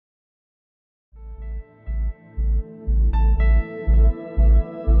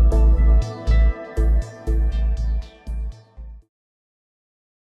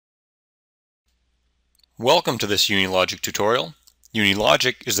Welcome to this UniLogic tutorial.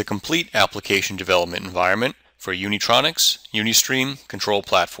 UniLogic is the complete application development environment for Unitronics UniStream control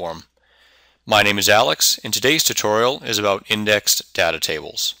platform. My name is Alex, and today's tutorial is about indexed data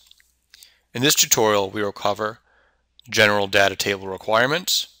tables. In this tutorial, we will cover general data table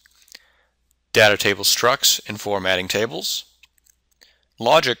requirements, data table structs and formatting tables,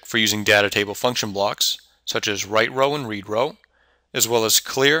 logic for using data table function blocks such as write row and read row, as well as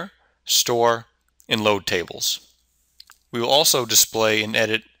clear, store, and load tables. We will also display and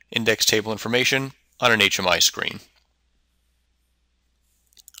edit index table information on an HMI screen.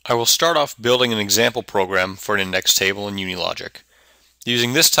 I will start off building an example program for an index table in UniLogic.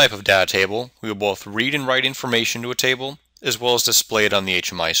 Using this type of data table, we will both read and write information to a table, as well as display it on the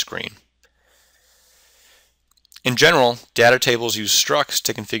HMI screen. In general, data tables use structs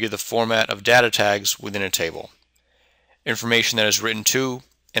to configure the format of data tags within a table. Information that is written to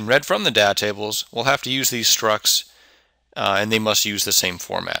and read from the data tables will have to use these structs, and they must use the same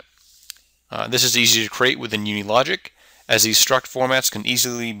format. This is easy to create within UniLogic, as these struct formats can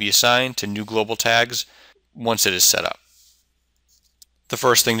easily be assigned to new global tags once it is set up. The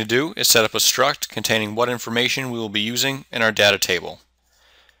first thing to do is set up a struct containing what information we will be using in our data table.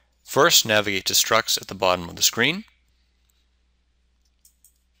 First, navigate to Structs at the bottom of the screen,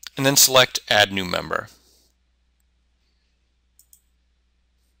 and then select Add New Member.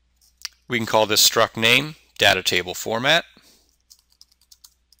 We can call this struct name Data Table Format.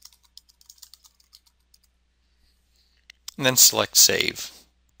 And then select Save.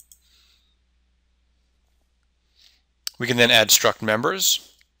 We can then add struct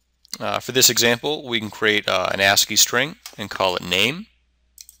members. For this example, we can create an ASCII string and call it name.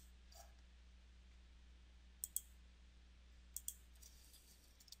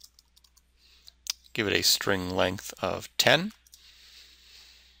 Give it a string length of 10.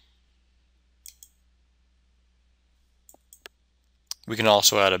 We can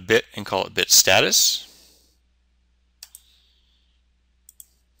also add a bit and call it bit status.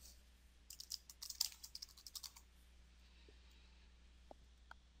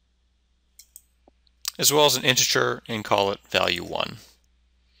 As well as an integer and call it value 1.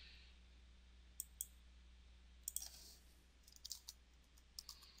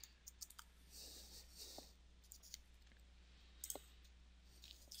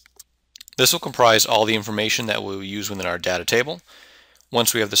 This will comprise all the information that we will use within our data table.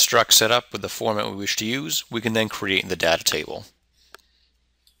 Once we have the struct set up with the format we wish to use, we can then create the data table.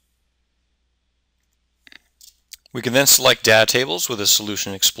 We can then select data tables with the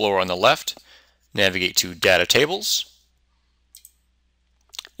Solution Explorer on the left, navigate to Data Tables,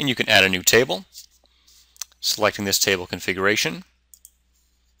 and you can add a new table. Selecting this table configuration,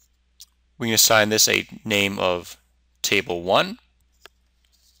 we can assign this a name of Table 1.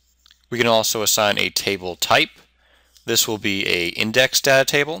 We can also assign a table type. This will be an index data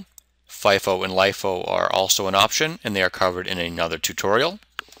table. FIFO and LIFO are also an option, and they are covered in another tutorial.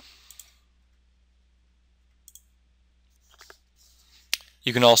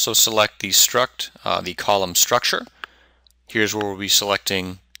 You can also select the struct, the column structure. Here's where we'll be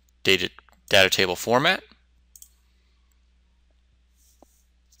selecting data table format.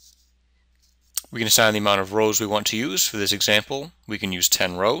 We can assign the amount of rows we want to use. For this example, we can use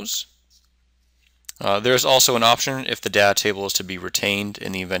 10 rows. There is also an option if the data table is to be retained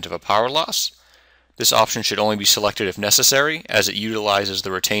in the event of a power loss. This option should only be selected if necessary, as it utilizes the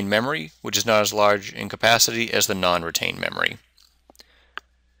retained memory, which is not as large in capacity as the non-retained memory.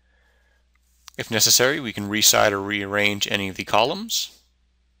 If necessary, we can resize or rearrange any of the columns.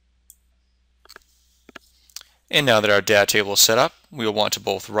 And now that our data table is set up, we will want to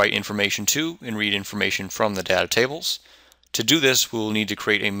both write information to and read information from the data tables. To do this, we will need to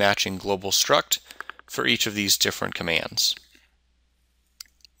create a matching global struct for each of these different commands.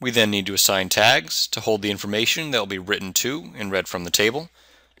 We then need to assign tags to hold the information that will be written to and read from the table.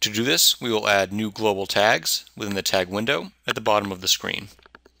 To do this, we will add new global tags within the tag window at the bottom of the screen.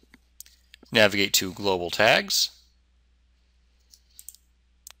 Navigate to Global Tags,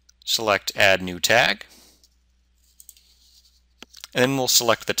 select Add New Tag, and then we'll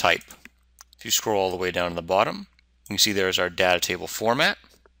select the type. If you scroll all the way down to the bottom, you can see there's our data table format.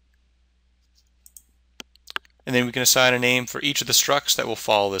 And then we can assign a name for each of the structs that will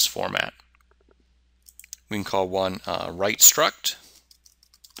follow this format. We can call one write struct,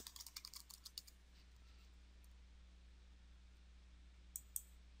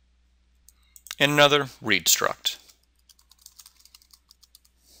 and another read struct.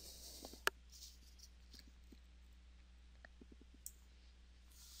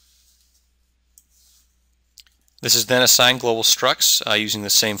 This is then assigned global structs using the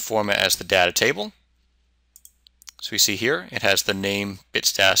same format as the data table. So we see here it has the name, bit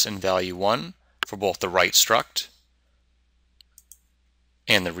status, and value 1 for both the write struct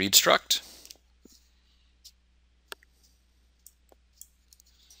and the read struct.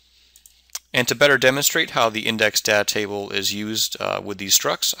 And to better demonstrate how the index data table is used with these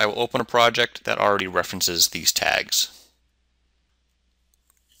structs, I will open a project that already references these tags.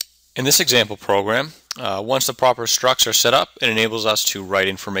 In this example program, once the proper structs are set up, it enables us to write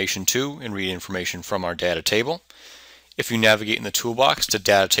information to and read information from our data table. If you navigate in the toolbox to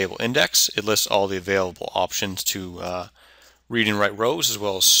Data Table Index, it lists all the available options to read and write rows, as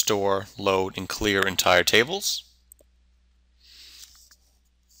well as store, load, and clear entire tables.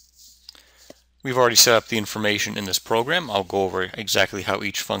 We've already set up the information in this program. I'll go over exactly how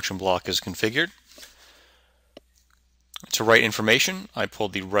each function block is configured. To write information, I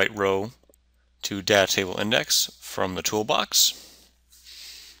pulled the write row to Data Table Index from the toolbox.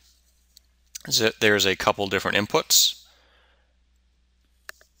 There's a couple different inputs.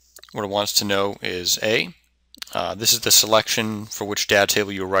 What it wants to know is this is the selection for which data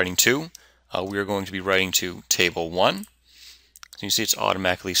table you're writing to. We are going to be writing to table 1. So you see it's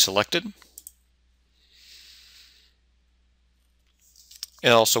automatically selected. It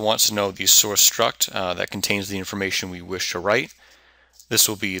also wants to know the source struct that contains the information we wish to write. This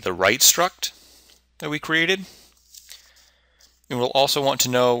will be the write struct that we created. And we'll also want to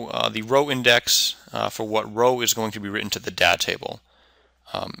know the row index for what row is going to be written to the data table.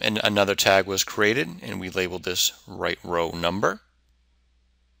 And another tag was created, and we labeled this write row number.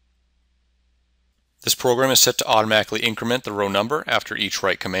 This program is set to automatically increment the row number after each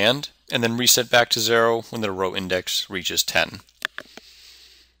write command, and then reset back to 0 when the row index reaches 10.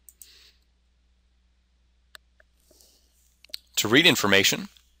 To read information,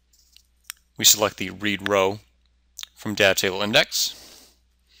 we select the read row from Data Table Index.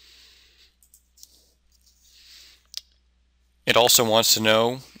 It also wants to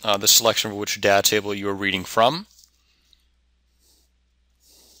know the selection of which data table you are reading from.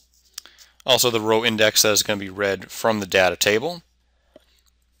 Also the row index that is going to be read from the data table.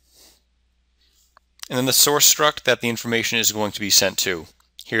 And then the source struct that the information is going to be sent to.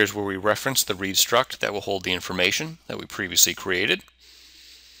 Here's where we reference the read struct that will hold the information that we previously created.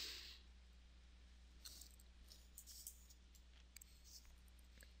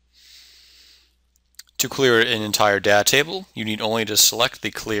 To clear an entire data table, you need only to select the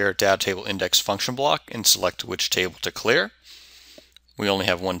clear data table index function block and select which table to clear. We only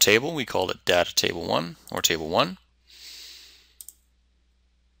have one table. We called it data table 1 or table 1.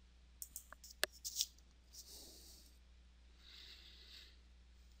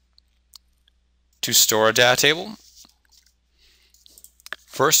 To store a data table,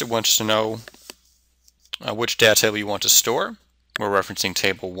 first it wants to know which data table you want to store. We're referencing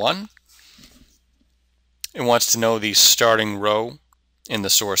table 1. It wants to know the starting row in the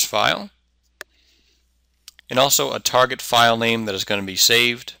source file, and also a target file name that is going to be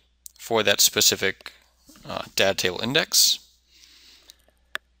saved for that specific data table index.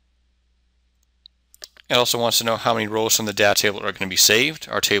 It also wants to know how many rows from the data table are going to be saved.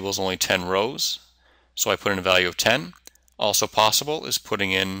 Our table is only 10 rows, so I put in a value of 10. Also possible is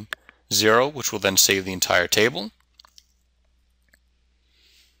putting in 0, which will then save the entire table.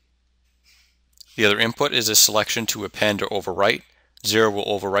 The other input is a selection to append or overwrite. 0 will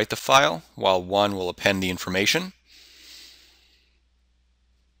overwrite the file, while 1 will append the information.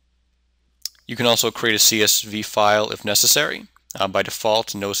 You can also create a CSV file if necessary. By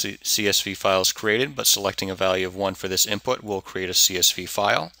default, no CSV file is created, but selecting a value of 1 for this input will create a CSV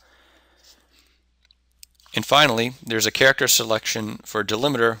file. And finally, there's a character selection for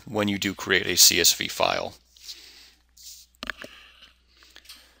delimiter when you do create a CSV file.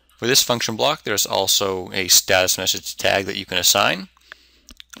 For this function block, there's also a status message tag that you can assign.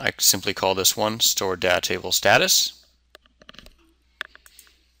 I simply call this one store data table status.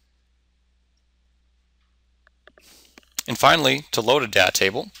 And finally, to load a data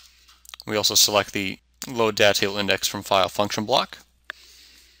table, we also select the load data table index from file function block.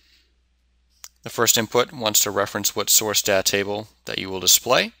 The first input wants to reference what source data table that you will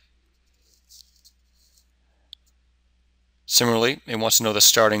display. Similarly, it wants to know the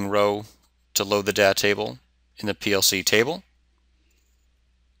starting row to load the data table in the PLC table,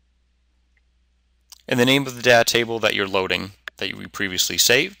 and the name of the data table that you're loading that you previously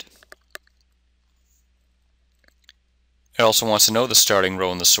saved. It also wants to know the starting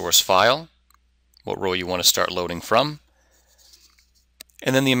row in the source file, what row you want to start loading from,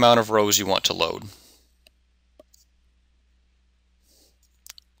 and then the amount of rows you want to load.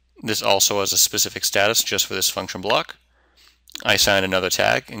 This also has a specific status just for this function block. I assigned another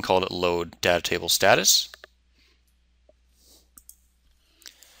tag and called it load data table status.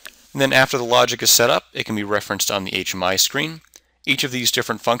 And then after the logic is set up, it can be referenced on the HMI screen. Each of these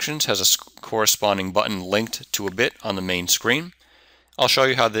different functions has a corresponding button linked to a bit on the main screen. I'll show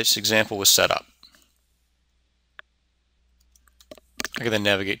you how this example was set up. I can then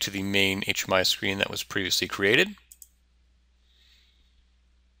navigate to the main HMI screen that was previously created.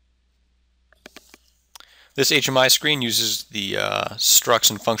 This HMI screen uses the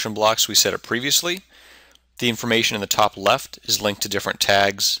structs and function blocks we set up previously. The information in the top left is linked to different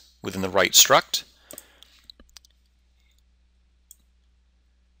tags within the right struct.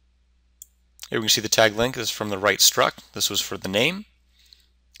 Here we can see the tag link is from the right struct. This was for the name.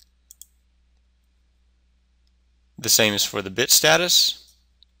 The same is for the bit status,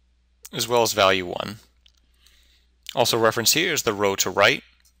 as well as value 1. Also referenced here is the row to right,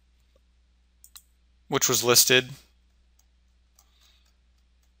 which was listed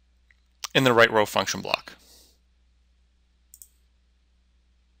in the right row function block.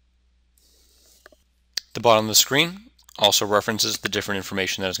 The bottom of the screen also references the different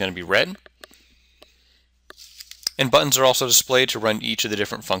information that is going to be read. And buttons are also displayed to run each of the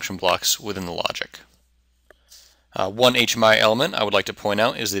different function blocks within the logic. One HMI element I would like to point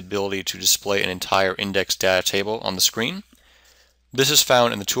out is the ability to display an entire index data table on the screen. This is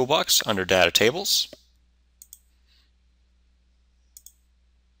found in the toolbox under Data Tables.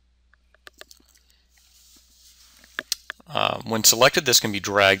 When selected, this can be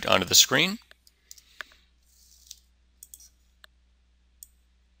dragged onto the screen.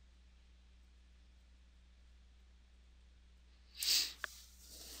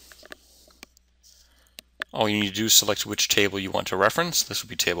 All you need to do is select which table you want to reference. This would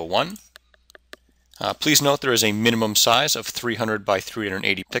be table 1. Please note there is a minimum size of 300 by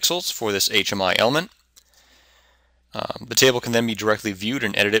 380 pixels for this HMI element. The table can then be directly viewed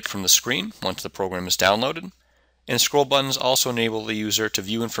and edited from the screen once the program is downloaded. And scroll buttons also enable the user to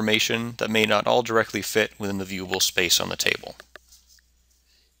view information that may not all directly fit within the viewable space on the table.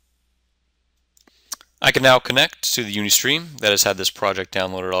 I can now connect to the UniStream that has had this project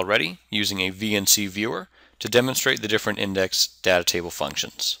downloaded already using a VNC Viewer to demonstrate the different index data table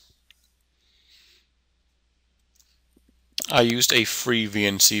functions. I used a free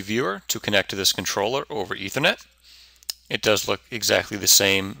VNC Viewer to connect to this controller over Ethernet. It does look exactly the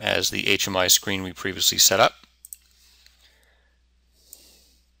same as the HMI screen we previously set up.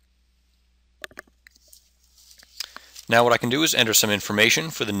 Now what I can do is enter some information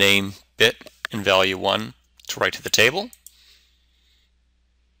for the name, bit, and value 1 to write to the table.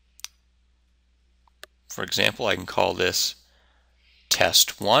 For example, I can call this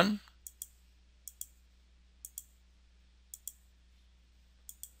test 1.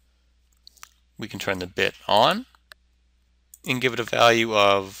 We can turn the bit on and give it a value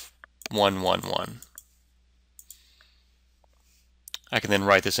of 111. I can then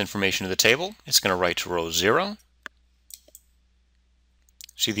write this information to the table. It's going to write to row 0.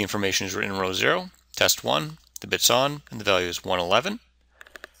 See, the information is written in row 0, test 1, the bit's on, and the value is 111.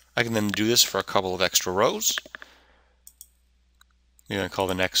 I can then do this for a couple of extra rows. We're going to call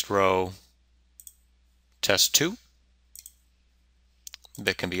the next row test 2. The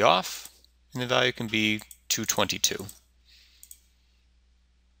bit can be off, and the value can be 222.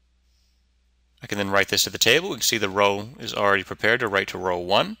 I can then write this to the table. We can see the row is already prepared to write to row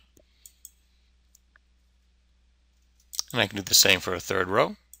 1. And I can do the same for a third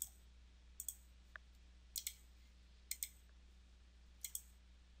row.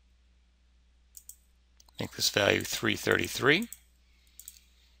 Make this value 333. And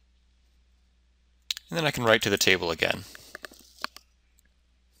then I can write to the table again.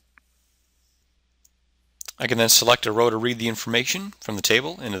 I can then select a row to read the information from the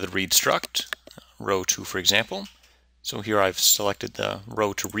table into the read struct, row 2 for example. So here I've selected the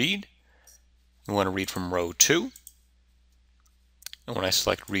row to read. We want to read from row 2. And when I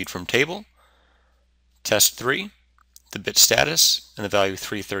select read from table, test 3, the bit status, and the value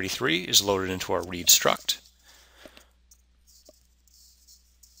 333 is loaded into our read struct.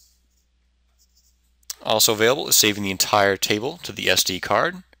 Also available is saving the entire table to the SD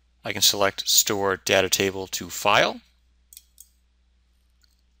card. I can select Store Data Table to File.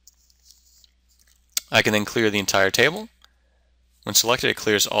 I can then clear the entire table. When selected, it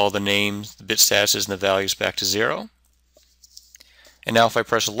clears all the names, the bit statuses, and the values back to 0. And now if I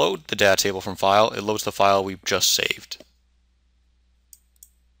press load the data table from file, it loads the file we've just saved.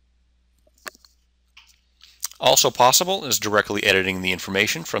 Also possible is directly editing the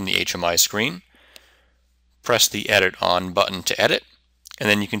information from the HMI screen. Press the Edit On button to edit, and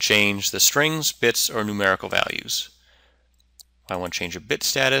then you can change the strings, bits, or numerical values. If I want to change a bit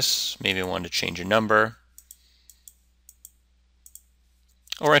status, maybe I want to change a number.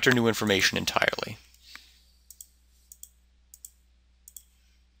 or enter new information entirely.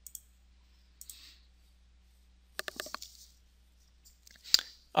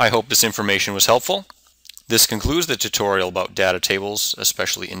 I hope this information was helpful. This concludes the tutorial about data tables,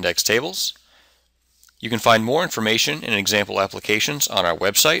 especially index tables. You can find more information and example applications on our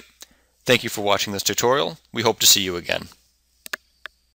website. Thank you for watching this tutorial. We hope to see you again.